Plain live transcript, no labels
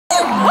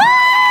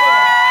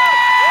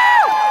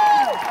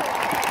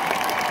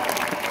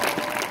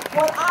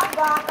When I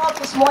got up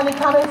this morning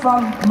coming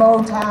from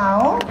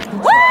Motown,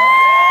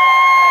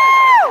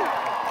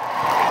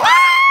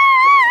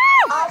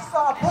 I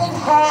saw pink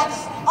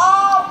hats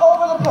all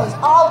over the place,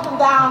 all up and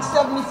down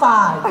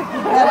 75,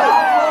 and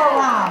all the way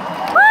around.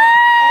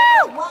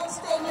 And Wayne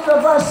State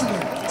University,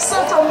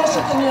 Central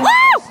Michigan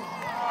University,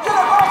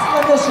 University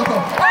of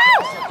Michigan,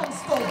 Michigan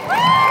State.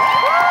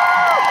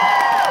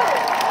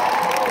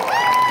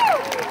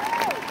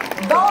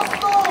 Those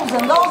schools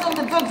and those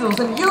individuals,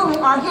 and you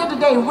are here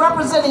today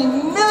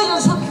representing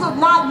millions who could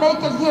not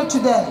make it here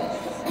today.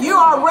 You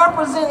are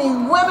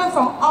representing women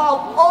from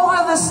all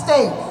over the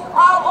state,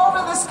 all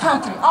over this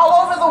country, all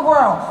over the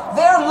world.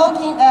 They're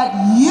looking at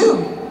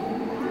you,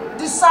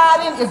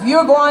 deciding if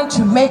you're going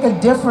to make a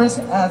difference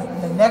in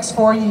the next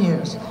 4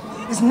 years.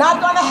 It's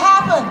not going to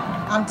happen.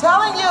 I'm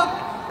telling you,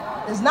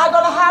 it's not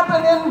going to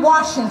happen in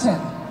Washington.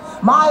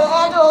 Maya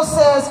Angelou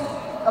says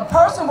a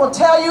person will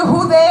tell you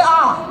who they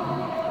are.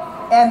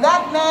 And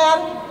that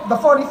man, the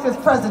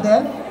 45th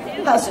president,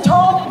 has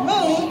told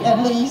me, at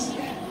least,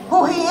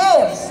 who he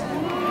is.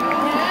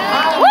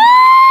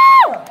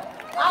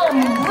 I am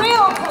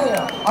real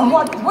clear on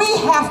what we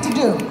have to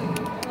do.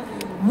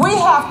 We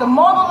have to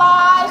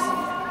mobilize,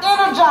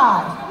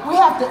 energize. We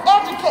have to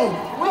educate.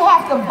 We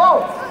have to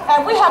vote.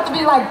 And we have to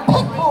be like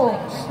pit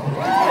bulls. We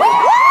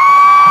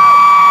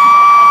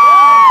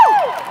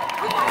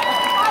have to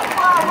fight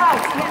for our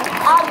rights.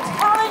 I'm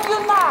telling you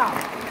now,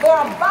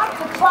 they're about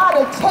to try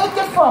to take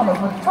it from us.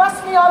 But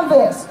trust me on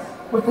this.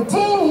 With the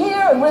team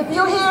here and with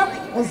you here,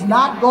 it's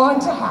not going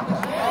to happen.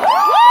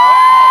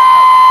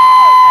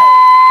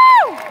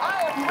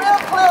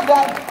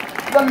 That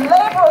the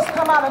laborers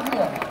come out of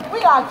here.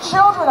 We are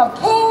children of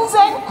kings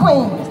and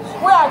queens.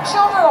 We are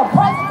children of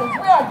presidents.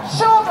 We are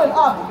children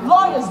of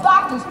lawyers,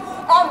 doctors,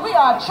 and we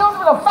are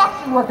children of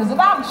factory workers. And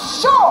I'm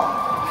sure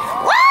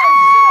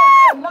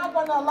we're not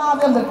going to allow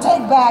them to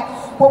take back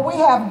what we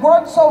have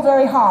worked so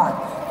very hard.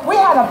 We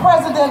had a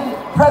President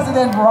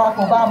Barack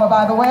Obama,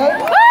 by the way,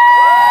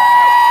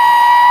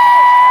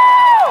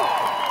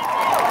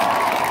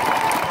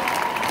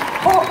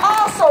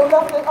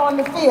 left it on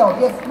the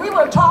field. If we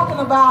were talking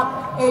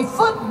about a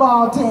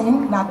football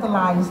team, not the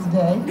Lions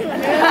today,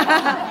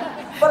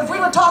 but if we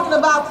were talking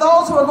about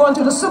those who are going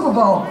to the Super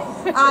Bowl,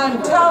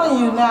 I'm telling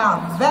you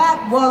now,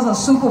 that was a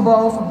Super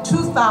Bowl from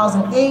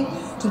 2008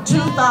 to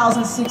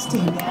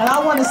 2016. And I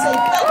want to say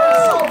thank you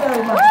so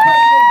very much,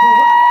 President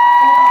Barack.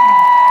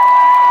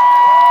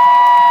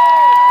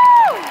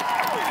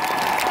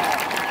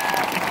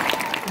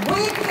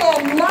 We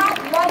cannot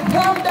let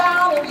him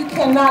down, and we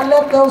cannot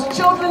let those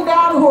children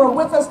down who are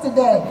with us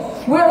today.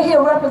 We're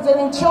here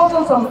representing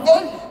children from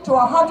 8 to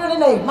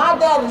 108. My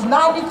dad is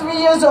 93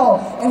 years old,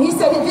 and he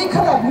said if he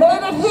could have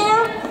made it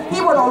here,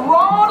 he would have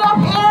rolled up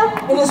here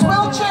in his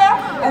wheelchair,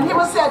 and he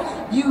would have said,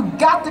 you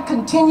got to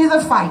continue the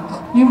fight.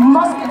 You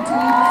must continue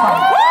the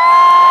fight.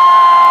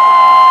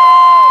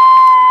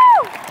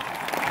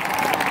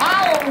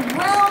 I am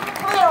real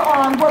clear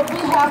on what we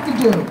have to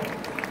do.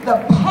 The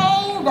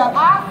pain that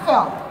I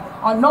felt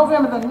on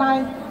November the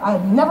 9th, I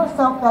had never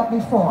felt that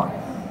before.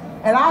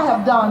 And I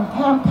have done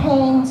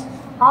campaigns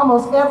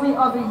almost every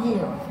other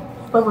year,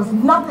 but it was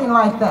nothing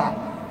like that.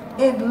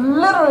 It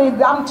literally,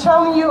 I'm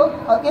telling you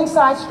an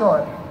inside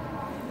story.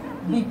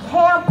 The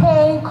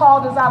campaign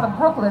called us out of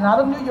Brooklyn, out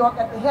of New York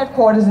at the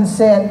headquarters and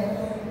said,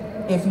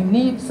 if you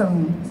need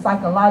some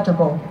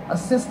psychological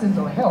assistance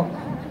or help,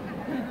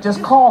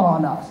 just call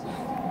on us.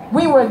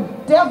 We were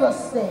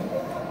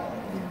devastated.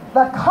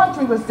 The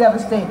country was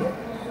devastated.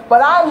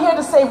 But I'm here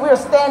to say we're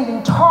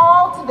standing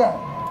tall today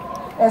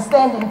and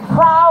standing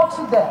proud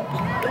today.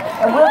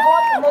 And we're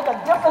going to make a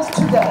difference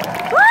today.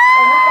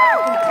 And we're going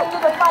to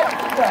continue to fight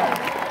today.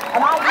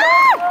 And I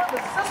know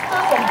the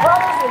sisters and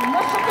brothers in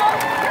Michigan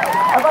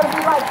are going to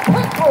be like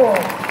pit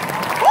bulls.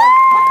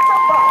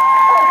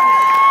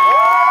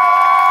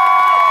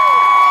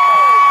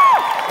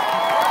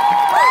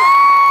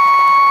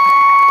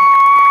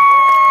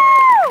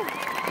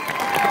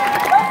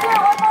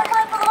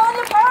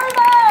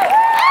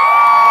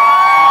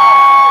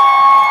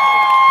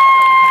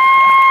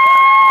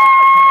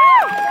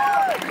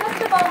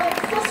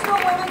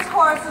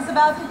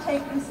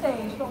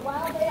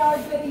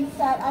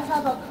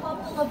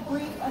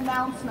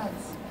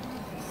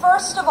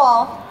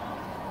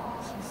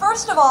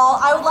 First of all,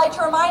 I would like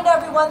to remind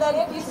everyone that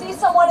if you see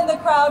someone in the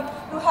crowd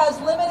who has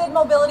limited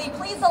mobility,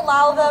 please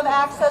allow them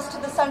access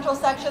to the central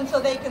section so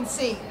they can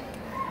see.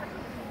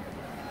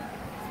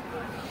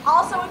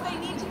 Also, if they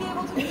need to be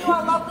able to view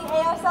our lovely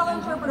ASL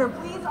interpreter,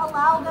 please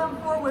allow them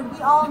forward.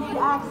 We all need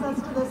access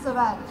to this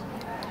event.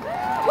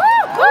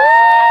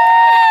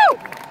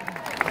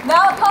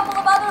 Now, a couple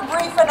of other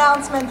brief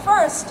announcements.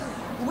 First,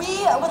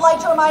 we would like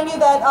to remind you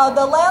that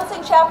the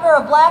Lansing chapter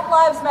of Black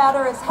Lives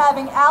Matter is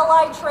having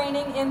ally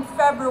training in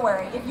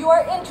February. If you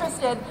are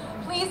interested,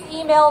 please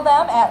email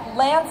them at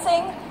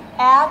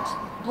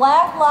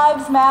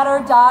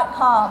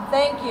lansing@blacklivesmatter.com.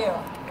 Thank you.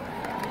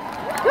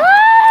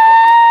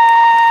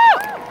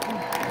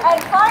 And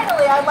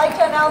finally, I'd like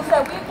to announce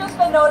that we've just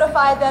been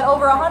notified that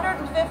over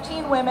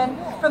 115 women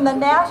from the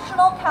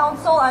National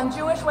Council on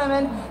Jewish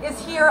Women is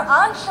here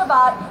on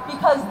Shabbat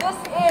because this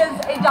is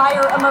a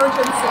dire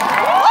emergency.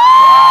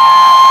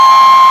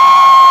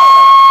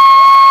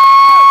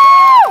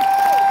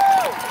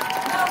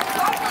 Now, it's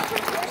my pleasure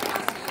to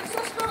introduce you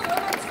Sistrum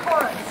Women's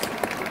Chorus.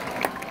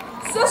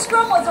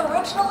 Sistrum was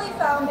originally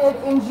founded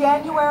in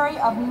January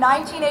of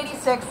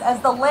 1986 as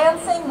the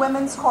Lansing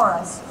Women's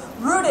Chorus,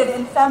 rooted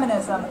in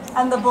feminism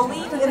and the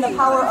belief in the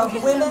power of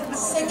women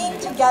singing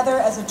together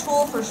as a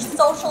tool for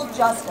social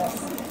justice.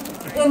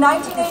 In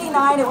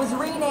 1989, it was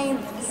renamed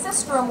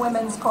Sistrum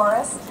Women's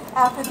Chorus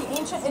after the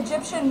ancient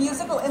Egyptian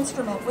musical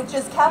instrument, which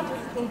is kept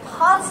in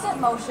constant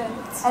motion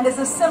and is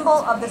a symbol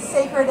of the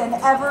sacred and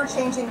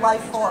ever-changing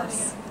life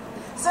force.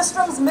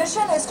 Sistrum's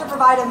mission is to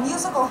provide a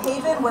musical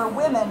haven where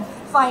women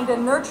find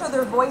and nurture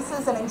their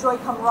voices and enjoy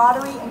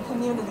camaraderie and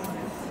community.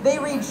 They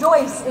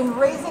rejoice in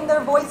raising their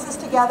voices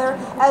together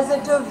as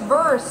a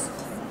diverse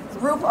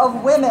group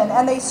of women,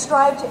 and they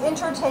strive to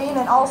entertain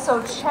and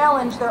also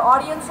challenge their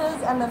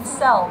audiences and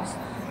themselves,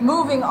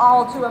 moving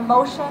all to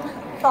emotion,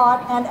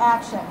 thought, and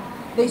action.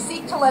 They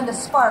seek to lend a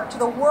spark to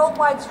the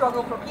worldwide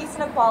struggle for peace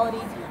and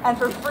equality and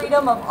for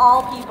freedom of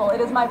all people.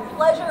 It is my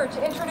pleasure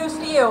to introduce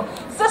to you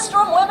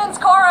Sistrum Women's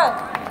Chorus.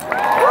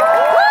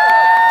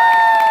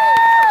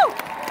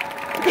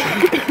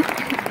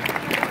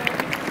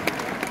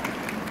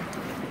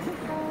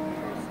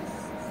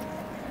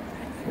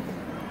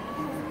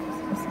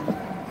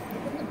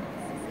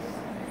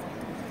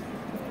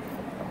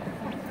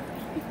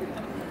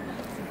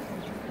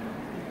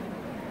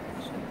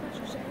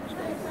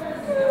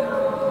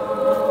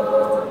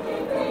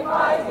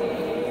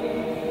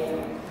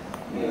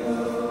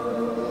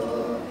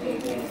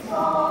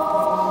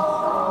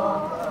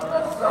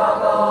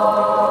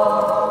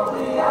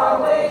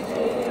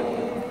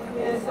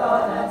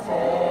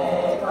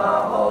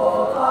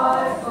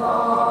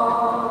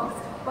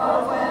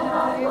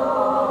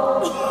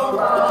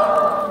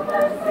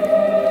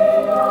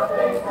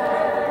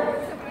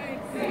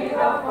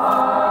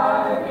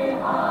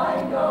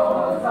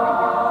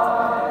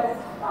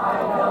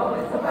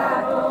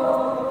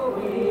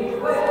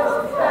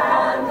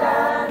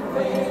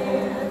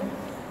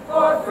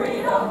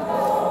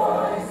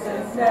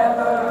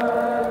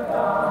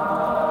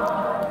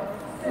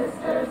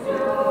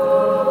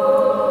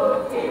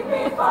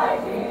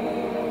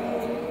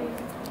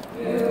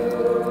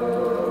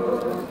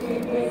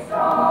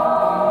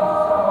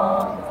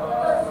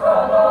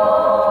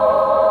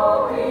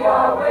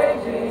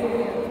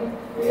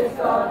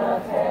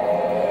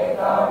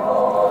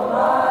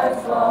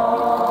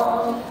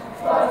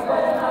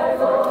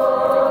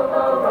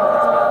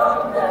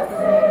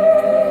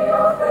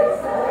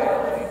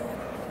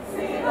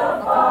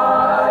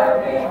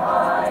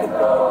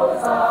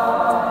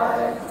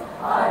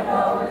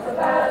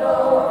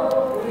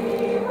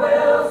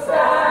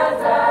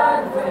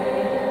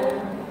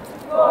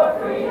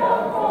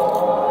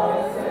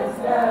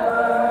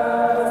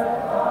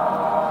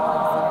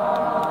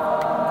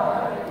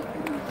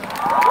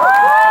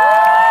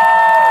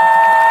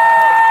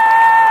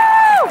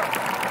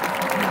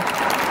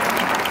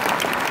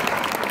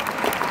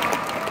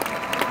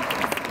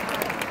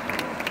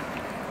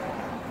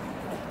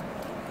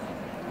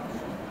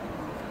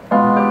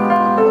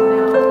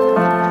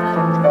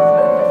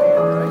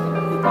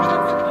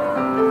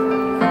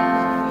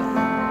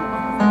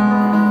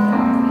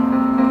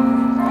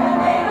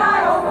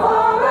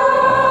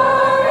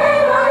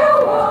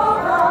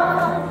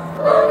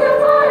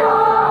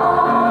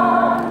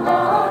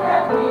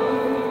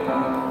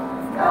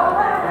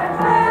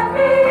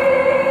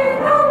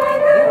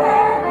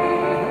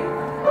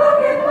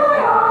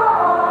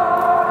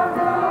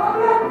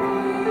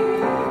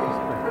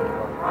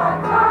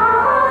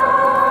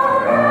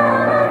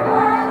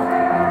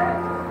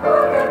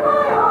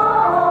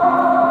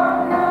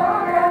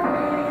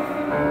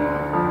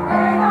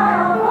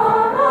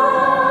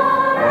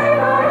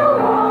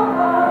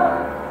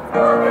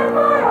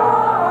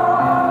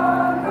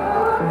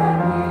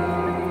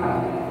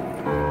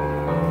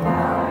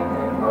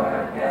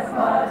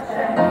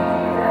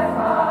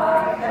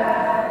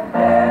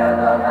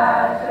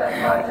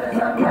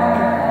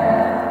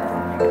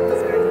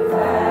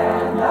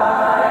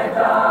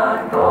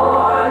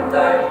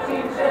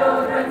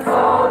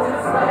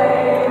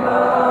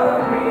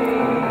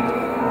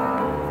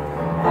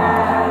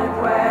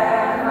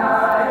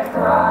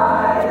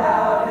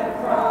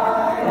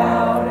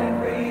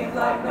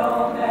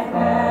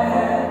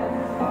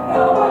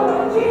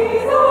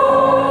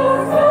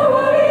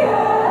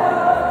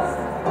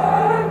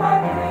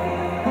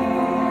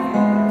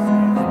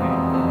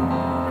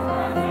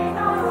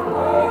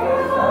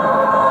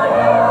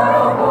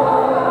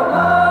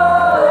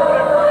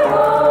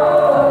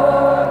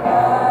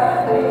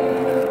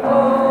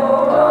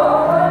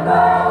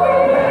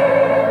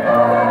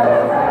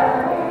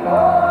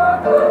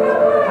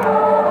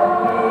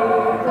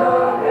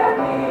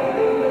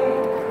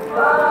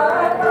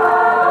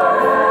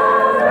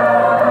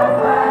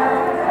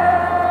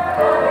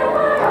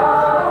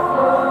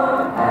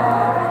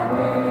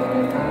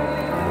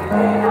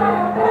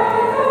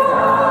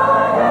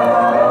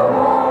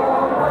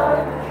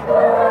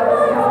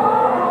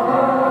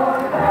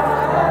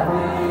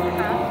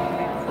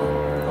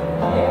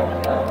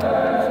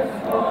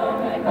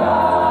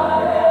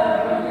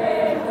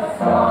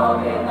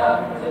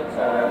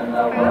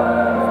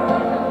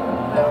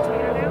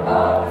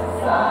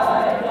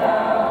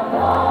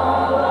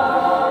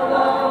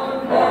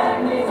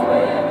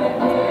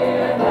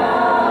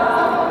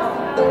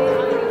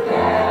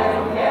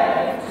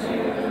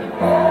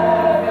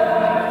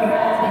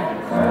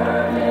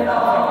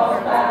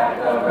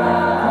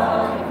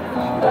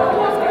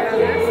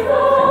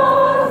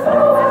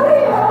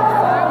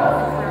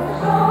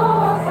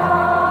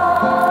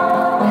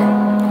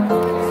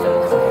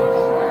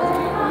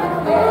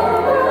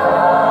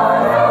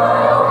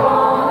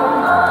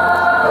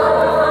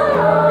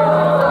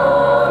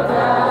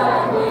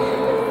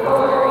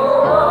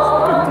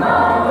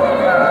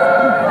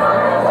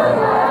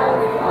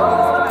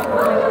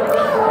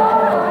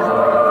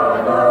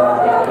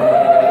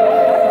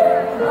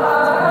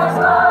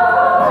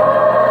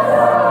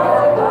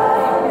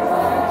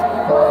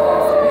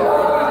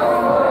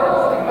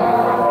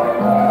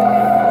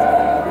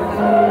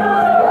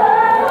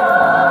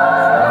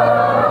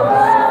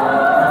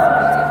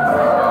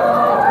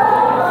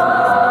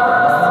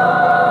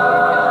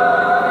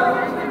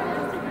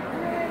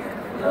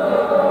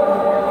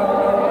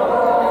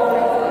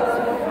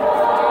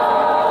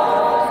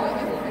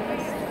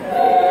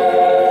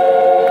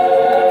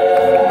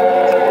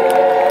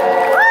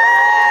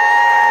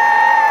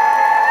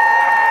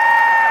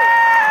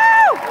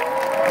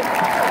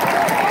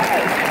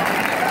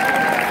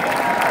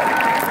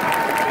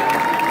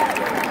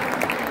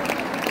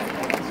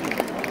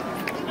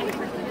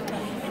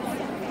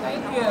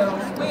 you.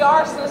 We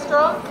are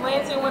Sistrum,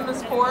 Lansing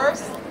Women's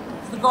Chorus.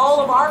 It's the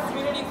goal of our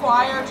community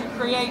choir to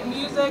create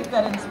music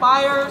that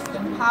inspires,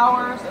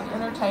 empowers, and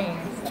entertains.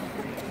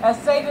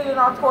 As stated in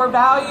our core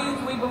values,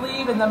 we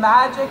believe in the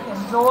magic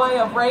and joy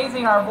of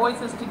raising our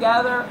voices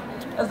together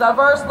as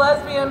diverse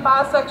lesbian,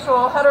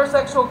 bisexual,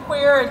 heterosexual,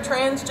 queer, and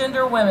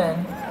transgender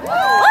women.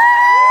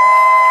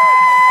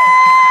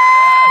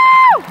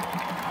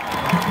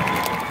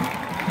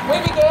 We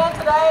began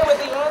today with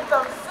the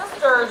anthem,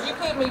 Sisters, You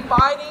Keep Me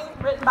Fighting,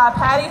 written by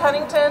Patty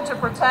Huntington to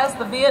protest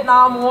the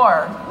Vietnam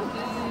War.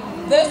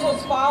 This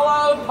was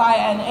followed by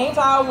an Ain't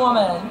I a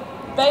Woman,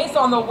 based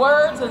on the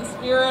words and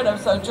spirit of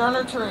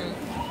Sojourner Truth.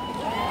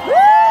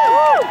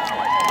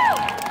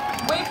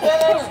 We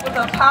finished with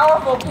a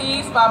powerful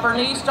piece by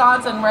Bernice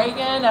Johnson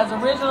Reagan, as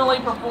originally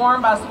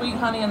performed by Sweet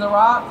Honey in the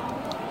Rock.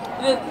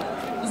 It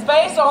is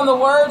based on the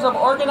words of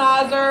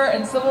organizer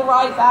and civil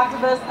rights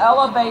activist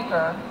Ella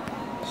Baker.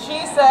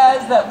 She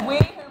says that we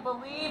who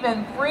believe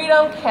in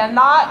freedom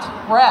cannot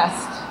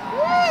rest. We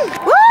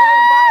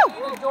invite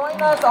you to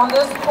join us on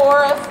this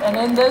chorus and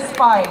in this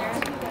fight.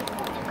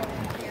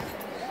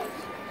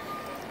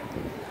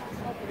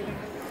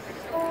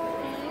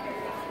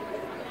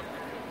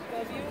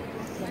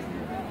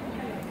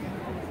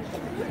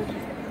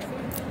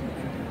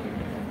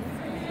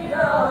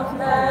 Freedom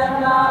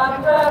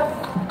cannot rest.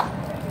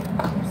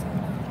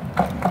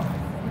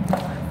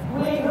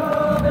 We who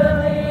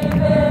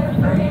believe in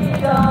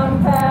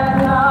freedom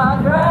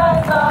cannot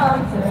rest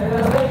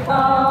until it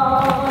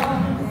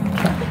comes.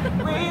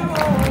 We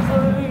who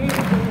believe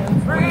in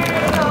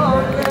freedom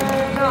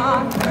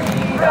cannot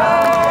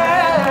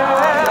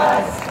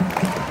rest.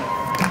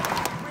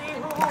 We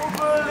who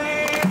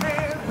believe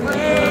in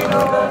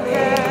freedom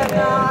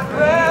cannot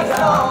rest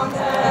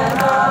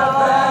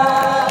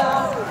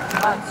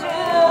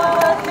until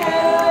the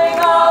killing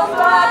of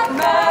black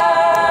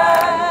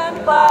men,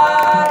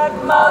 black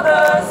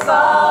mothers,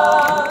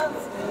 sons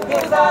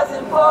is as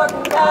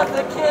important as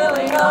the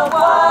killing of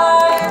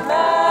white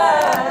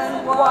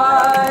men,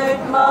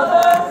 white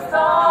mothers,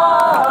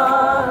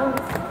 sons.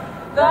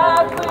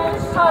 That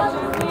which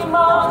touches me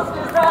most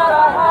is that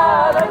I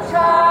had a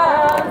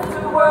chance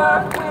to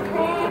work with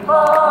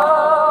people,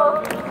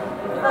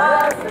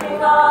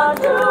 passing on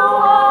to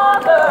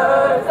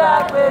others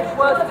that which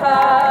was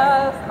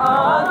passed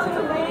on to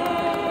me.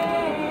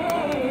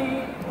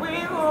 We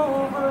who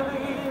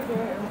believe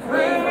in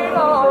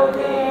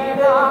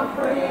freedom,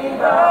 freedom,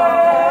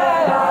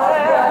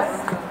 yes.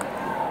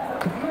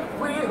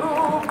 We who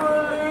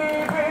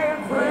believe in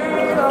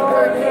freedom,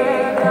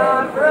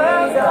 freedom,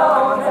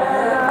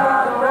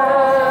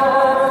 rest.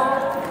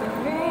 To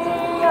me,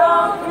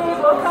 young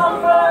people come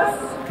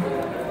first.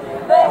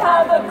 They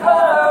have the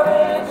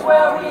courage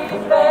where we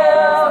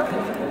failed.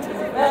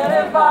 And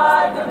if I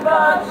did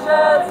not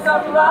shed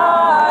some light,